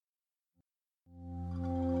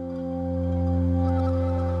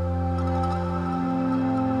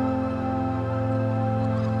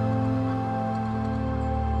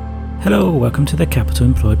Hello, welcome to the Capital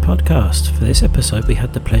Employed podcast. For this episode, we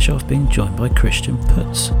had the pleasure of being joined by Christian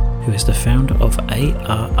Putz, who is the founder of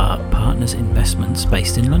ARR Partners Investments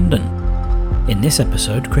based in London. In this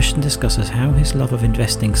episode, Christian discusses how his love of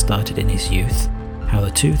investing started in his youth, how the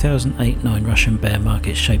 2008-9 Russian bear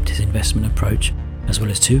market shaped his investment approach, as well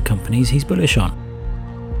as two companies he's bullish on.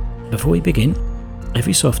 Before we begin,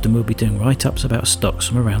 every so often we'll be doing write-ups about stocks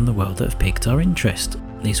from around the world that have piqued our interest.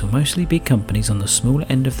 These will mostly be companies on the small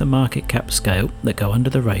end of the market cap scale that go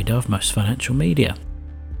under the radar of most financial media.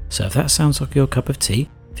 So if that sounds like your cup of tea,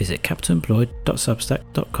 visit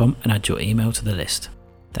capitalemployed.substack.com and add your email to the list.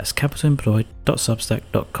 That's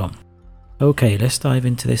capitalemployed.substack.com. Okay, let's dive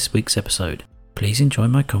into this week's episode. Please enjoy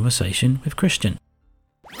my conversation with Christian.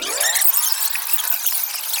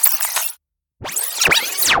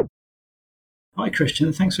 Hi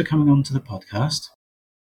Christian, thanks for coming on to the podcast.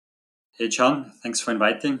 Hey John, thanks for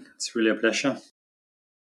inviting. It's really a pleasure.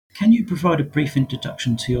 Can you provide a brief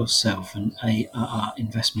introduction to yourself and ARR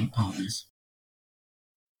Investment Partners?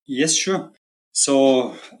 Yes, sure.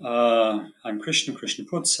 So I'm Christian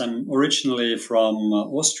Putz. I'm originally from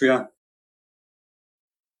Austria.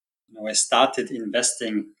 I started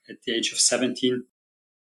investing at the age of 17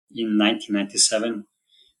 in 1997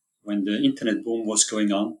 when the internet boom was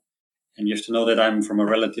going on. And you have to know that I'm from a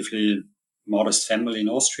relatively modest family in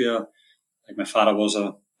Austria. Like my father was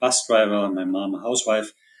a bus driver, my mom a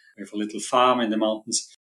housewife. We have a little farm in the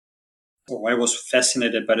mountains. So I was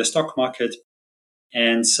fascinated by the stock market.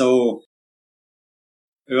 And so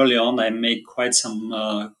early on, I made quite some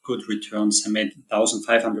good returns. I made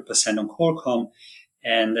 1,500% on Qualcomm.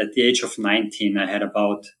 And at the age of 19, I had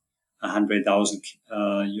about 100,000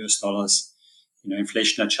 US dollars,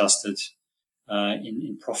 inflation adjusted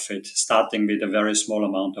in profit, starting with a very small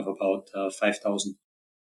amount of about 5,000.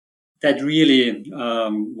 That really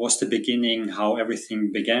was the beginning how everything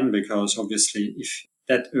began, because obviously if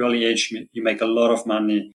that early age you make a lot of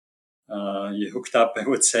money, you're hooked up, I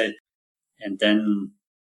would say, and then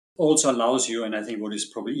also allows you, and I think what is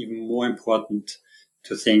probably even more important,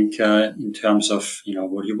 to think in terms of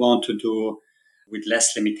what you want to do with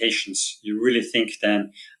less limitations. You really think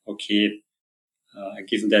then, okay,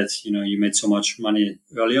 given that you made so much money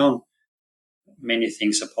early on, many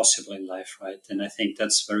things are possible in life, right? And I think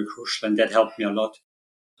that's very crucial, and that helped me a lot,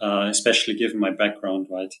 especially given my background,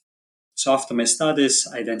 right? So after my studies,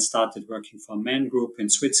 I then started working for a Man Group in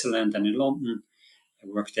Switzerland and in London. I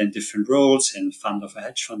worked in different roles in fund of a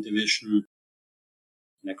hedge fund division,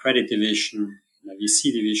 in a credit division, in a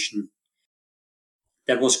VC division.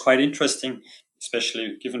 That was quite interesting,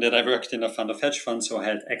 especially given that I worked in a fund of hedge funds, so I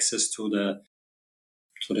had access to the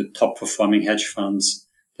top performing hedge funds,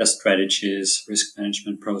 their strategies, risk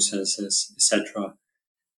management processes, etc.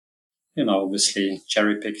 Obviously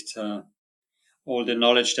cherry-picked all the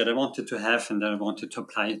knowledge that I wanted to have and that I wanted to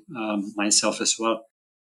apply myself as well.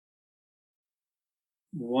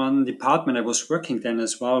 One department I was working then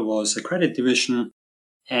as well was a credit division,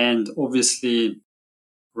 and obviously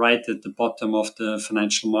right at the bottom of the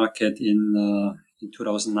financial market in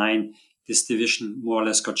 2009, this division more or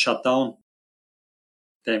less got shut down.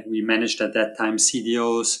 That we managed at that time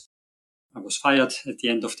CDOs. I was fired at the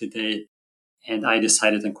end of the day, and I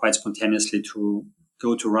decided then quite spontaneously to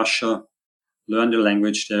go to Russia, learn the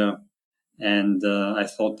language there, and I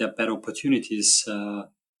thought there are better opportunities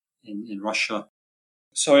in Russia.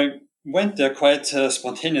 So I went there quite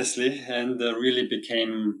spontaneously and really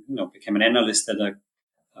became an analyst at a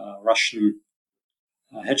Russian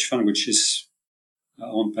hedge fund, which is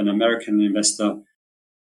owned by an American investor.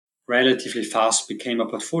 Relatively fast became a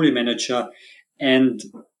portfolio manager, and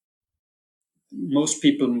most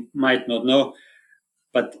people might not know,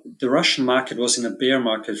 but the Russian market was in a bear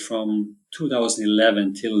market from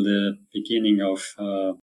 2011 till the beginning of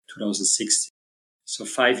 2016. So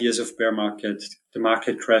 5 years of bear market. The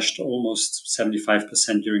market crashed almost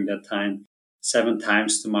 75% during that time. 7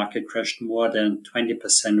 times the market crashed more than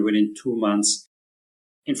 20% within 2 months.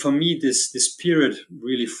 And for me, this period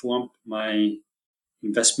really formed my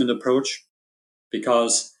investment approach,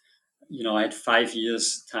 because I had 5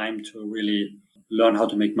 years time to really learn how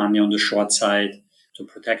to make money on the short side, to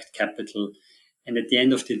protect capital, and at the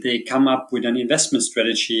end of the day come up with an investment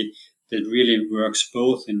strategy that really works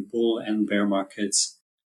both in bull and bear markets.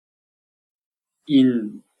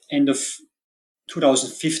 In end of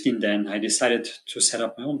 2015 then I decided to set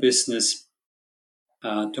up my own business,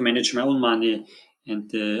 to manage my own money,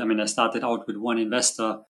 and I started out with one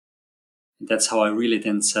investor. That's how I really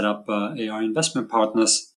then set up AR Investment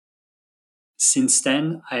Partners. Since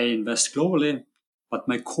then, I invest globally, but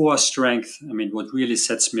my core strength, what really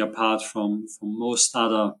sets me apart from most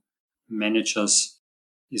other managers,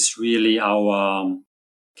 is really our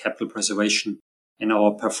capital preservation and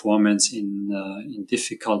our performance in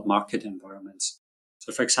difficult market environments.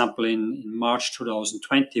 So, for example, in March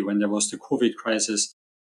 2020, when there was the COVID crisis,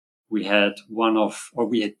 we had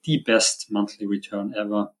the best monthly return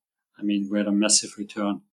ever. I mean, we had a massive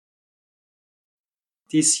return.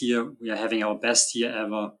 This year, we are having our best year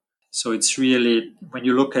ever. So it's really, when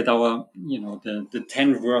you look at our, the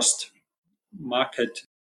 10 worst market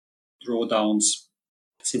drawdowns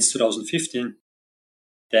since 2015,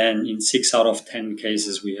 then in 6 out of 10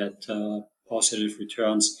 cases, we had positive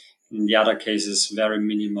returns. In the other cases, very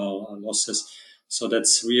minimal losses. So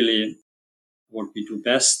that's really what we do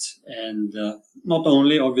best. And not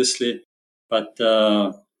only, obviously, but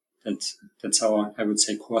that's our, I would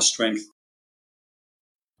say, core strength.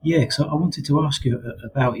 Yeah, so I wanted to ask you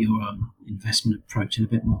about your investment approach in a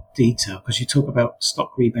bit more detail, because you talk about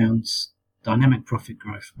stock rebounds, dynamic profit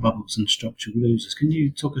growth, bubbles and structural losers. Can you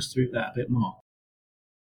talk us through that a bit more?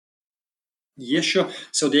 Yeah, sure.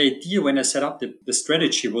 So the idea when I set up the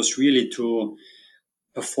strategy was really to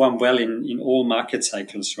perform well in all market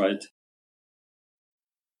cycles, right?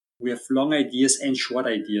 We have long ideas and short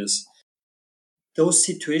ideas. Those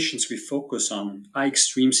situations we focus on are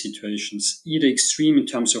extreme situations, either extreme in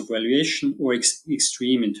terms of valuation or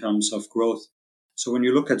extreme in terms of growth. So when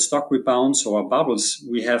you look at stock rebounds or bubbles,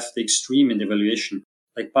 we have the extreme in the valuation.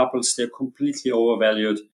 Like bubbles, they're completely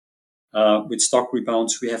overvalued. With stock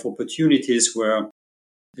rebounds, we have opportunities where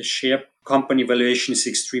the share company valuation is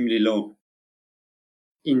extremely low.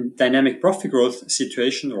 In dynamic profit growth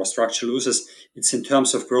situation or structural losers, it's in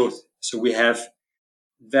terms of growth. So we have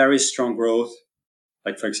very strong growth,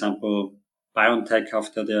 like for example, BioNTech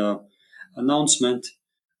after their announcement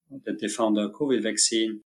that they found a COVID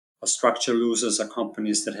vaccine. Or structural losers are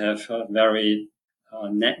companies that have very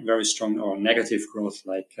strong or negative growth,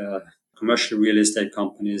 like commercial real estate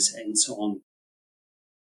companies and so on.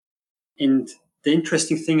 And the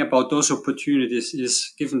interesting thing about those opportunities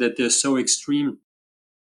is, given that they're so extreme,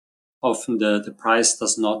 often the price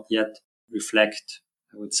does not yet reflect,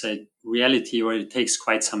 I would say, reality, or it takes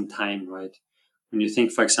quite some time, right? When you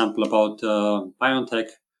think, for example, about BioNTech,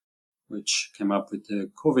 which came up with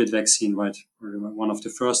the COVID vaccine, right, one of the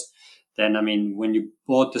first, then, I mean, when you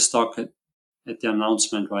bought the stock at the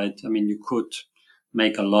announcement, right, I mean, you could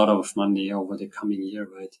make a lot of money over the coming year,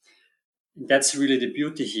 right? That's really the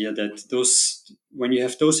beauty here, that when you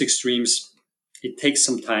have those extremes, it takes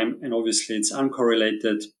some time, and obviously it's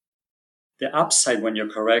uncorrelated. The upside, when you're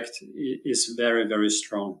correct, is very, very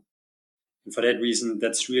strong. And for that reason,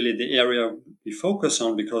 that's really the area we focus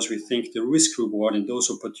on, because we think the risk reward in those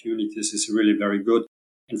opportunities is really very good.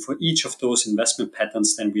 And for each of those investment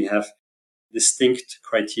patterns, then we have distinct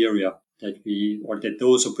criteria that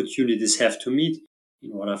those opportunities have to meet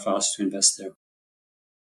in order for us to invest there.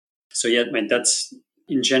 So yeah, I mean, that's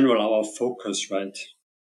in general our focus, right?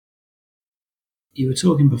 You were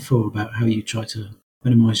talking before about how you try to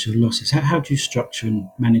minimize your losses. How do you structure and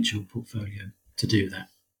manage your portfolio to do that?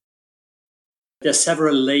 There are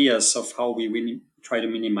several layers of how we try to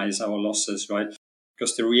minimize our losses, right?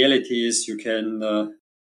 Because the reality is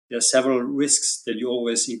there are several risks that you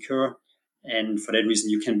always incur. And for that reason,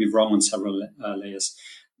 you can be wrong on several layers.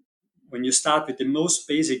 When you start with the most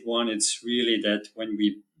basic one, it's really that when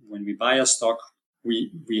we buy a stock,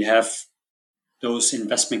 we have those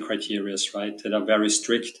investment criteria, right, that are very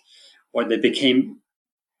strict, or they became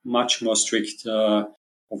much more strict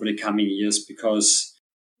over the coming years, because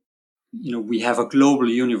we have a global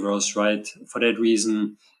universe, right? For that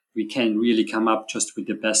reason, we can really come up just with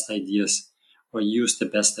the best ideas or use the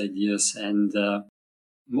best ideas. And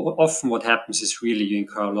more often what happens is really you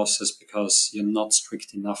incur losses because you're not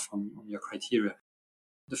strict enough on your criteria.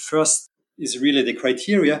 The first is really the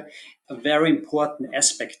criteria. A very important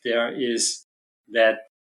aspect there is that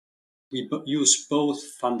we use both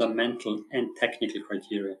fundamental and technical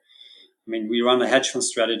criteria. I mean, we run a hedge fund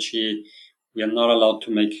strategy. We are not allowed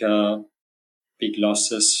to make big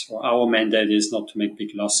losses, or our mandate is not to make big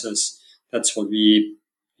losses. That's what we,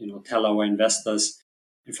 tell our investors.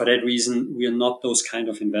 And for that reason, we are not those kind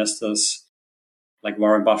of investors like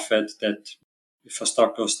Warren Buffett, that if a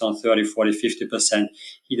stock goes down 30, 40, 50%,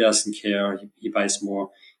 he doesn't care. He buys more.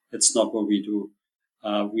 That's not what we do.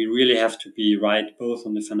 We really have to be right both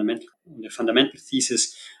on the fundamental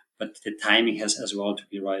thesis, but the timing has as well to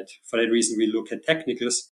be right. For that reason, we look at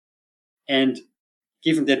technicals. And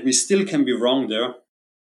given that we still can be wrong there,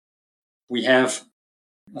 we have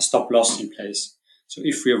a stop loss in place. So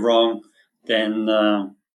if we're wrong, then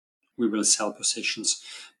we will sell positions,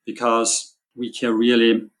 because we care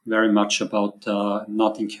really very much about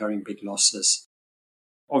not incurring big losses.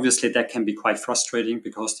 obviously that can be quite frustrating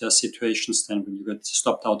because there are situations then when you get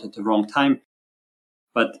stopped out at the wrong time.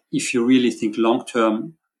 But if you really think long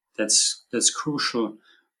term, that's crucial,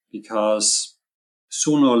 because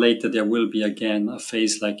sooner or later there will be again a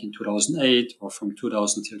phase like in 2008 or from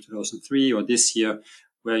 2000 till 2003 or this year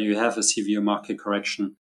where you have a severe market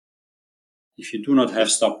correction. If you do not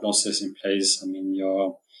have stop losses in place, I mean,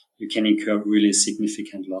 you can incur really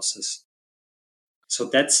significant losses. So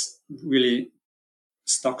that's really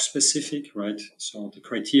stock specific, right? So the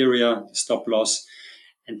criteria, the stop loss,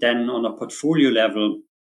 and then on a portfolio level,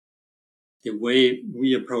 the way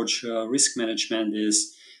we approach risk management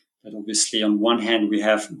is that obviously on one hand, we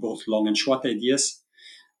have both long and short ideas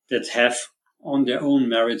that have on their own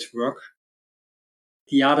merit work.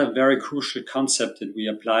 The other very crucial concept that we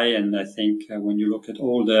apply, and I think when you look at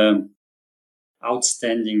all the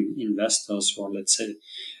outstanding investors, or let's say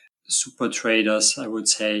super traders, I would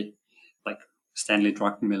say, like Stanley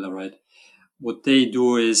Druckenmiller, right? What they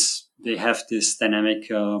do is they have this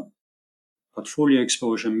dynamic portfolio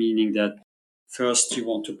exposure, meaning that first you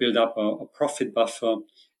want to build up a profit buffer.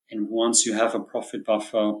 And once you have a profit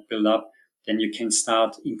buffer built up, then you can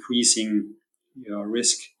start increasing your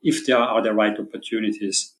risk if there are the right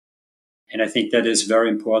opportunities. And I think that is very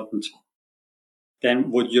important.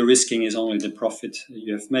 Then what you're risking is only the profit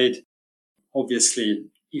you have made. Obviously,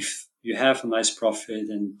 if you have a nice profit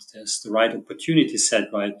and there's the right opportunity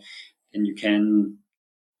set, right, then you can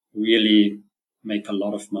really make a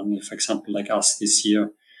lot of money. For example, like us this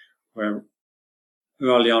year, where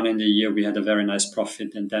early on in the year, we had a very nice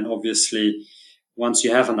profit. And then obviously, once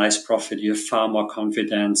you have a nice profit, you have far more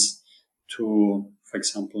confidence to, for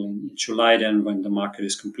example, in July, then when the market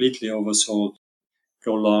is completely oversold,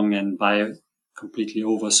 go long and buy completely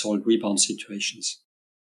oversold rebound situations.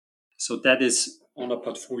 So that is on a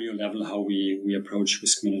portfolio level how we approach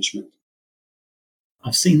risk management.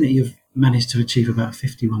 I've seen that you've managed to achieve about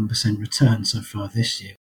 51% return so far this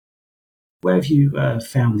year. Where have you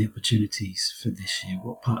found the opportunities for this year?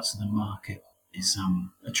 What parts of the market is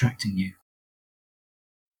attracting you?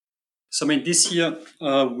 So, I mean, this year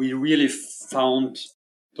we really found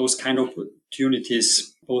those kind of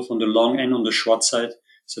opportunities both on the long and on the short side.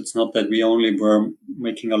 So it's not that we only were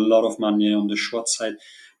making a lot of money on the short side,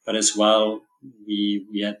 but as well,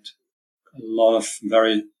 we had a lot of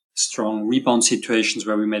very strong rebound situations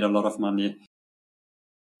where we made a lot of money.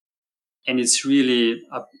 And it's really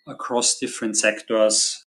across different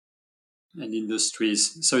sectors and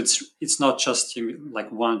industries. So it's not just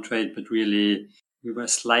like one trade, but really we were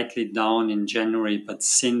slightly down in January, but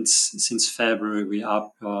since February we're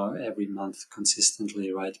up every month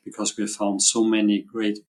consistently, right? Because we found so many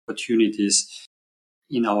great opportunities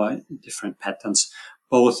in our different patterns,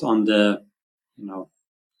 both on the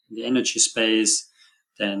the energy space.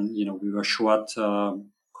 Then we were short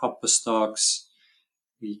copper stocks.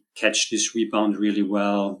 We catch this rebound really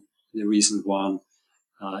well, the recent one,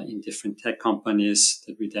 in different tech companies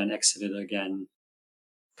that we then exited again.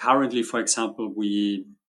 Currently, for example, we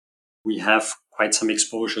have quite some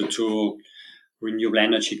exposure to renewable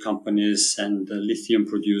energy companies and lithium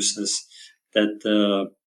producers that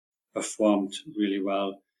performed really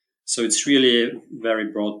well. So it's really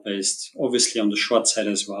very broad-based. Obviously, on the short side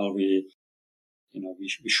as well, we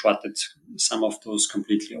shorted some of those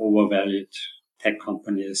completely overvalued tech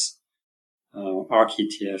companies, ARK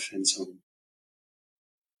ETF, and so on.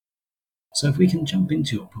 So if we can jump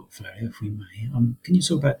into your portfolio, if we may, can you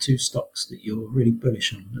talk about two stocks that you're really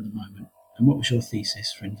bullish on at the moment? And what was your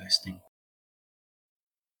thesis for investing?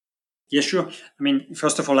 Yeah, sure. I mean,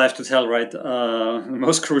 first of all, I have to tell, right,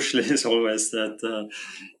 most crucially is always that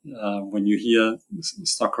when you hear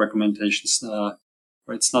stock recommendations,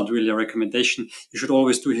 it's not really a recommendation. You should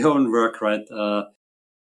always do your own work, right?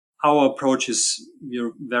 Our approach is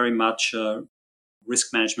we're very much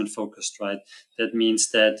risk management focused, right? That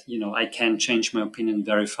means that, I can change my opinion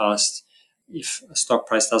very fast. If a stock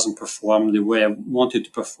price doesn't perform the way I want it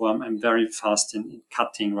to perform, I'm very fast in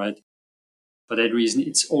cutting, right? For that reason,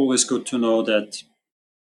 it's always good to know that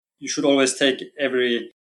you should always take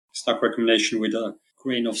every stock recommendation with a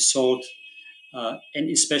grain of salt. And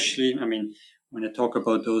especially, I mean, when I talk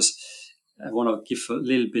about those, I want to give a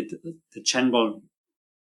little bit the general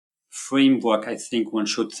framework. I think one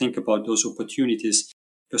should think about those opportunities,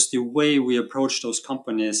 because the way we approach those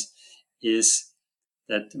companies is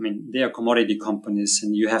that, I mean, they are commodity companies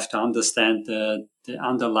and you have to understand the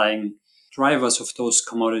underlying drivers of those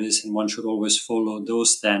commodities, and one should always follow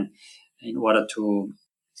those then in order to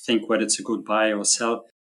think whether it's a good buy or sell.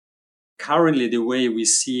 Currently, the way we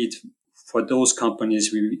see it for those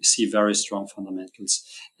companies, we see very strong fundamentals.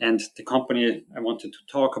 And the company I wanted to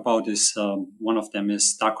talk about is one of them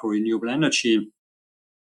is Daqo Renewable Energy,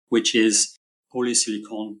 which is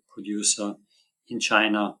polysilicon producer in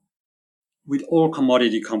China. With all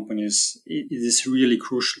commodity companies, it is really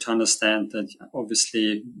crucial to understand that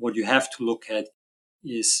obviously what you have to look at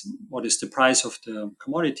is what is the price of the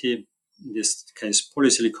commodity, in this case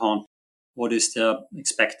polysilicon, what is their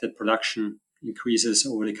expected production increases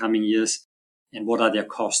over the coming years, and what are their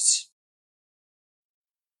costs.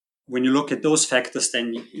 When you look at those factors,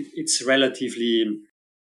 then it's relatively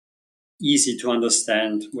easy to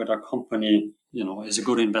understand whether a company, is a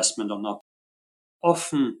good investment or not.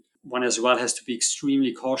 Often, one as well has to be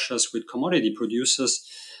extremely cautious with commodity producers.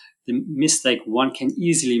 The mistake one can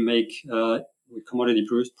easily make with commodity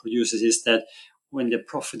producers is that when their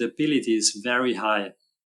profitability is very high,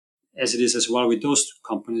 as it is as well with those two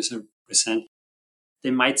companies I present,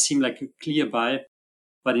 they might seem like a clear buy,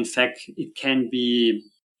 but in fact it can be,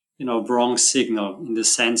 wrong signal in the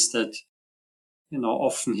sense that,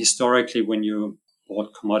 often historically when you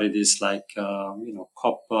bought commodities like,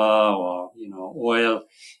 copper or, oil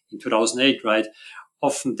in 2008, right?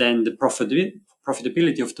 Often then the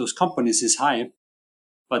profitability of those companies is high,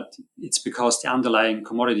 but it's because the underlying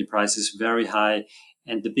commodity price is very high.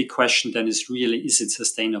 And the big question then is really, is it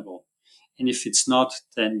sustainable? And if it's not,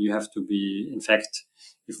 then you have to be, in fact,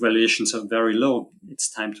 if valuations are very low, it's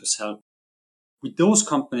time to sell. With those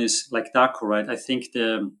companies like Daqo, right, I think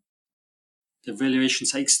the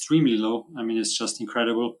valuations are extremely low. I mean, it's just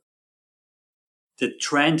incredible. The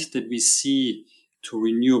trend that we see to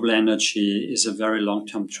renewable energy is a very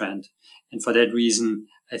long-term trend. And for that reason,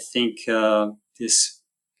 I think the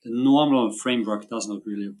normal framework does not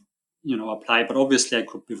really, apply. But obviously, I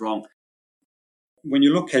could be wrong. When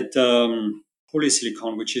you look at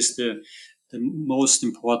polysilicon, which is the most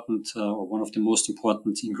important or one of the most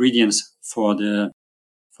important ingredients for the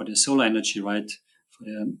solar energy, right? For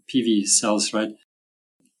the PV cells, right?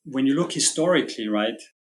 When you look historically, right,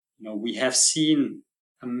 we have seen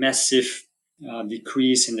a massive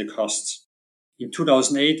decrease in the costs. In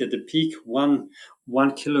 2008, at the peak, one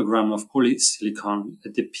kilogram of polysilicon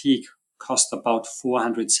at the peak cost about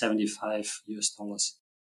 $475,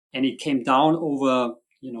 and it came down over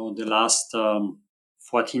the last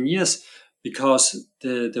 14 years because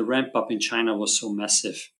the ramp up in China was so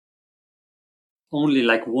massive. Only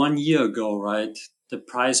like 1 year ago, right, the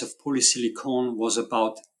price of polysilicon was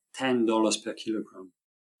about $10 per kilogram.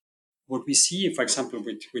 What we see, for example,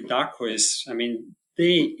 with Daqo is, I mean,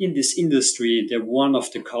 they, in this industry, they're one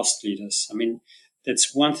of the cost leaders. I mean,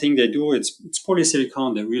 that's one thing they do. It's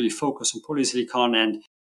polysilicon. They really focus on polysilicon, and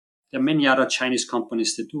there are many other Chinese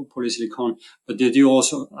companies that do polysilicon, but they do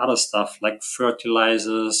also other stuff like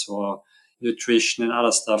fertilizers or nutrition and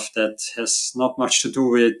other stuff that has not much to do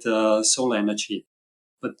with solar energy.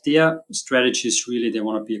 But their strategy is really they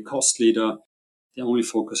want to be a cost leader. They only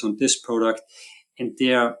focus on this product, and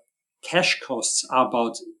their cash costs are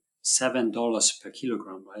about $7 per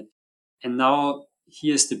kilogram, right? And now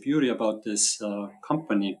here's the beauty about this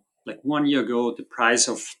company. Like 1 year ago, the price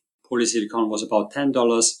of polysilicon was about $10.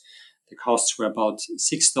 The costs were about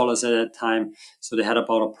 $6 at that time. So they had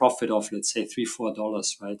about a profit of, let's say,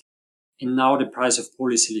 $3-4, right? And now the price of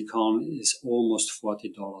polysilicon is almost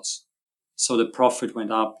 $40. So the profit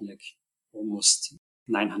went up like almost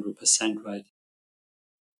 900%, right?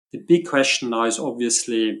 The big question now is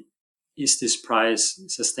obviously, is this price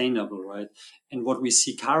sustainable, right? And what we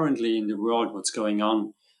see currently in the world, what's going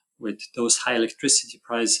on with those high electricity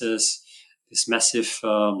prices, this massive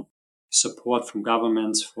support from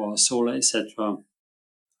governments for solar, etc.,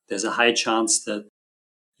 there's a high chance that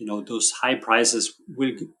those high prices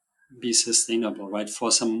will be sustainable, right,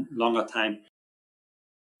 for some longer time.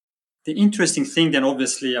 The interesting thing then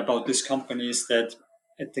obviously about this company is that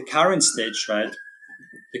at the current stage, right,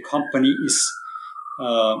 the company is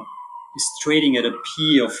trading at a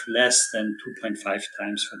P of less than 2.5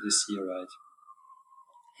 times for this year, right?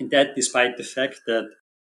 And that despite the fact that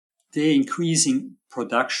they're increasing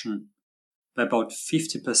production by about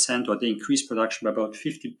 50%, or they increase production by about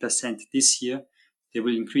 50% this year. They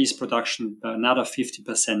will increase production by another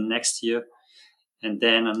 50% next year, and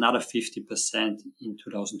then another 50% in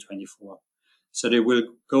 2024. So they will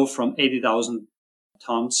go from 80,000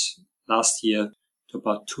 tons last year to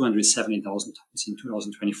about 270,000 tons in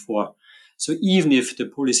 2024. So even if the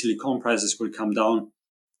polysilicon prices will come down,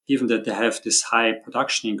 given that they have this high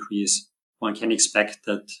production increase, one can expect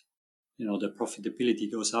that, the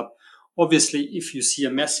profitability goes up. Obviously, if you see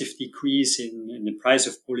a massive decrease in the price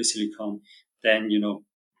of polysilicon, then,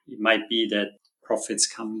 it might be that profits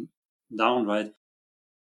come down, right?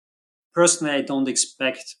 Personally, I don't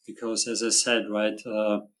expect, because as I said, right,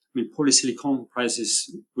 polysilicon price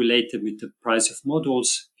is related with the price of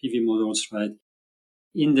modules, PV modules, right?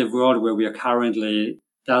 In the world where we are currently,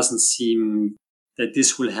 doesn't seem that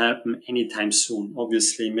this will happen anytime soon.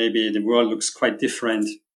 Obviously, maybe the world looks quite different.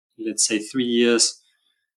 Let's say 3 years,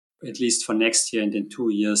 at least for next year, and in 2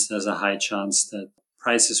 years, there's a high chance that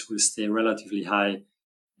prices will stay relatively high.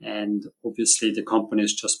 And obviously, the company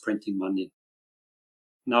is just printing money.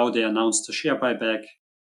 Now they announced a share buyback.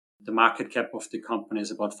 The market cap of the company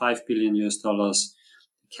is about $5 billion. The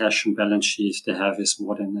cash and balance sheet they have is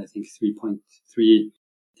more than, I think, 3.3 at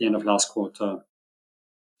the end of last quarter.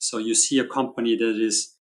 So you see a company that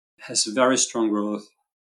has very strong growth.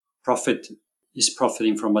 Profit is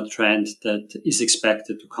profiting from a trend that is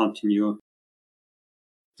expected to continue.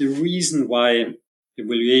 The reason why the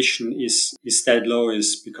valuation is that low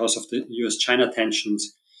is because of the US-China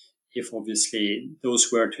tensions. If obviously those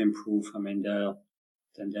were to improve,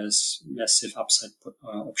 then there's massive upside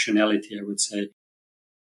optionality, I would say.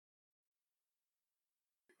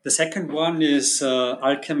 The second one is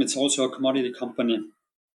Allkem. It's also a commodity company.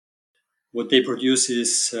 What they produce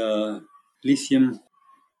is lithium.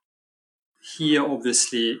 Here,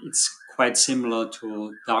 obviously, it's quite similar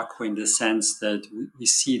to Darko in the sense that we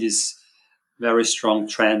see this very strong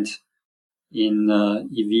trend in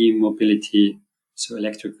EV mobility, so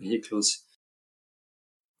electric vehicles.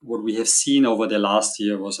 What we have seen over the last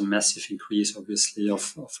year was a massive increase, obviously,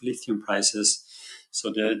 of lithium prices.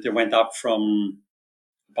 So they went up from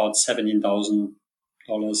about $17,000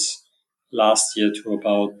 last year to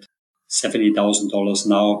about $70,000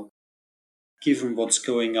 now. Given what's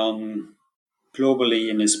going on globally,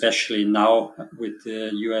 and especially now with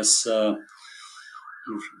the US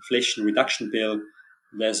Inflation Reduction Bill,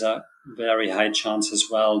 there's a very high chance as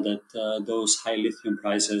well that those high lithium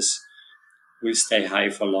prices will stay high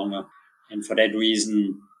for longer. And for that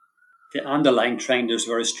reason, the underlying trend is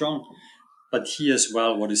very strong. But here as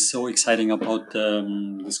well, what is so exciting about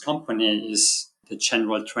this company is the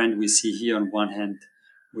general trend we see here on one hand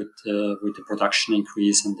with the production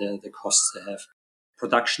increase and the costs they have.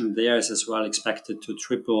 Production there is as well expected to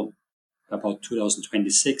triple about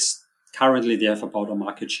 2026. Currently, they have about a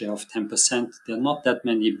market share of 10%. There are not that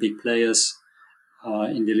many big players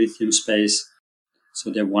in the lithium space. So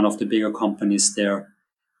they're one of the bigger companies there.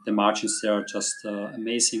 The margins there are just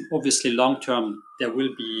amazing. Obviously, long term, there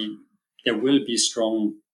will be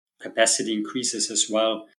strong capacity increases as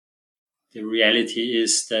well. The reality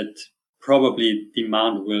is that probably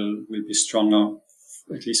demand will be stronger,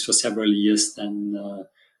 at least for several years, than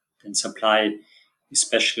supply,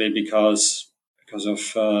 especially because of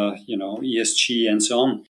ESG and so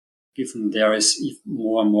on. Given there is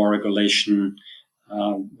more and more regulation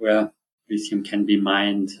where lithium can be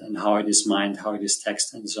mined and how it is mined, how it is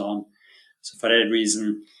taxed, and so on. So for that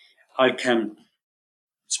reason, Allkem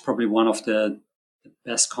is probably one of the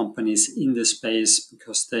best companies in this space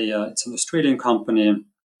because it's an Australian company.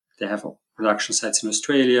 They have production sites in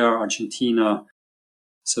Australia, Argentina.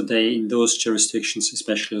 So they, in those jurisdictions,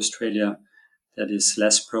 especially Australia, that is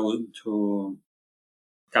less prone to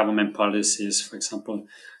government policies, for example,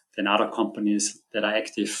 than other companies that are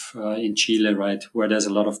active in Chile, right, where there's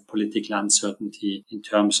a lot of political uncertainty in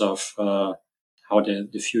terms of how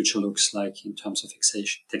the future looks like in terms of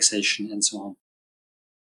taxation and so on.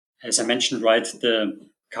 As I mentioned, right, the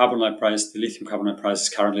lithium carbonate price is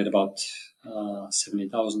currently at about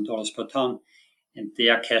 $70,000 per ton, and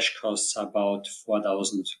their cash costs are about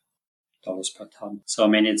 $4,000 per ton. So,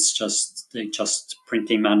 they're just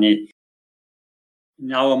printing money.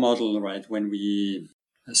 In our model, right, when we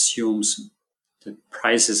assume that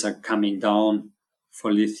prices are coming down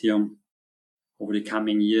for lithium over the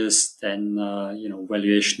coming years, then,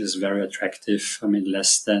 valuation is very attractive.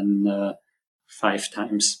 Less than 5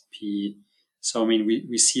 times P. So,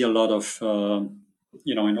 we see a lot of,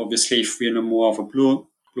 and obviously if we're in more of a blue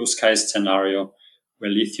sky scenario where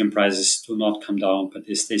lithium prices do not come down, but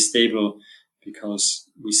they stay stable because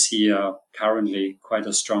we see currently quite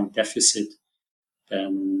a strong deficit,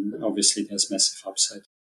 then obviously there's massive upside.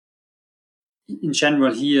 In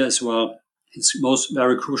general here as well, it's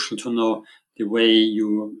very crucial to know the way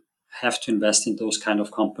you have to invest in those kind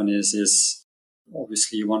of companies is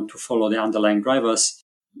obviously you want to follow the underlying drivers.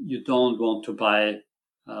 You don't want to buy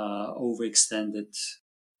overextended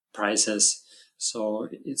prices. So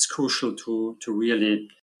it's crucial to really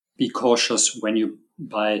be cautious when you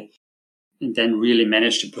buy and then really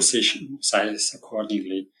manage the position size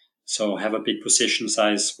accordingly. So have a big position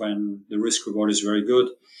size when the risk reward is very good.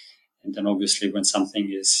 And then obviously when something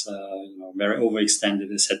is very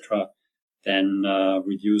overextended, etc., then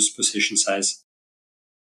reduce position size.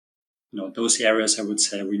 those areas, I would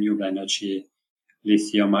say renewable energy,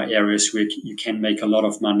 lithium, are areas where you can make a lot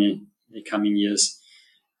of money in the coming years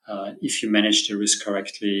if you manage the risk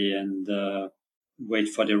correctly and wait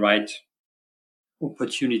for the right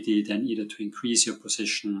opportunity, then either to increase your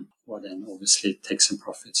position or then obviously take some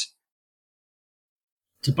profits.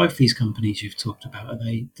 To both these companies you've talked about,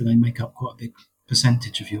 do they make up quite a big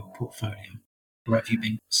percentage of your portfolio? Or have you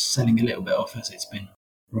been selling a little bit off as it's been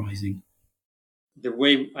rising? The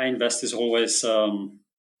way I invest is always, I'm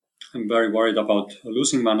very worried about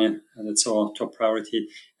losing money, and that's our top priority.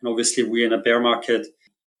 And obviously we're in a bear market.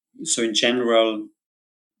 So in general,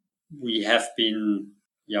 we have been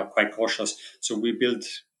quite cautious. So we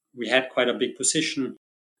had quite a big position.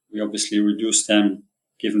 We obviously reduced them,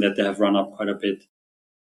 given that they have run up quite a bit.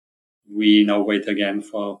 We now wait again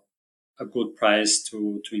for a good price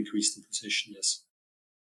to increase the position, yes.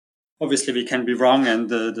 Obviously, we can be wrong and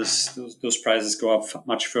those prices go up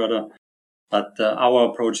much further. But our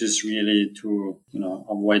approach is really to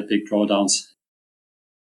avoid big drawdowns.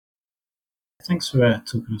 Thanks for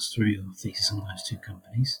talking us through your thesis on those two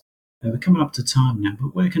companies. We're coming up to time now,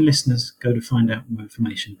 but where can listeners go to find out more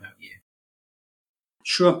information about you?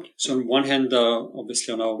 Sure. So on one hand,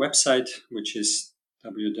 obviously on our website, which is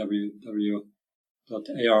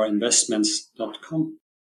www.arinvestments.com.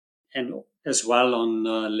 And as well on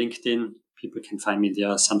LinkedIn, people can find me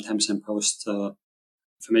there. Sometimes I post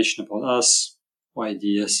information about us or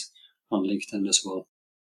ideas on LinkedIn as well.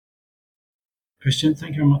 Christian,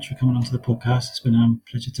 thank you very much for coming onto the podcast. It's been a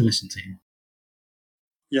pleasure to listen to you.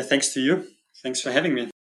 Yeah, thanks to you. Thanks for having me.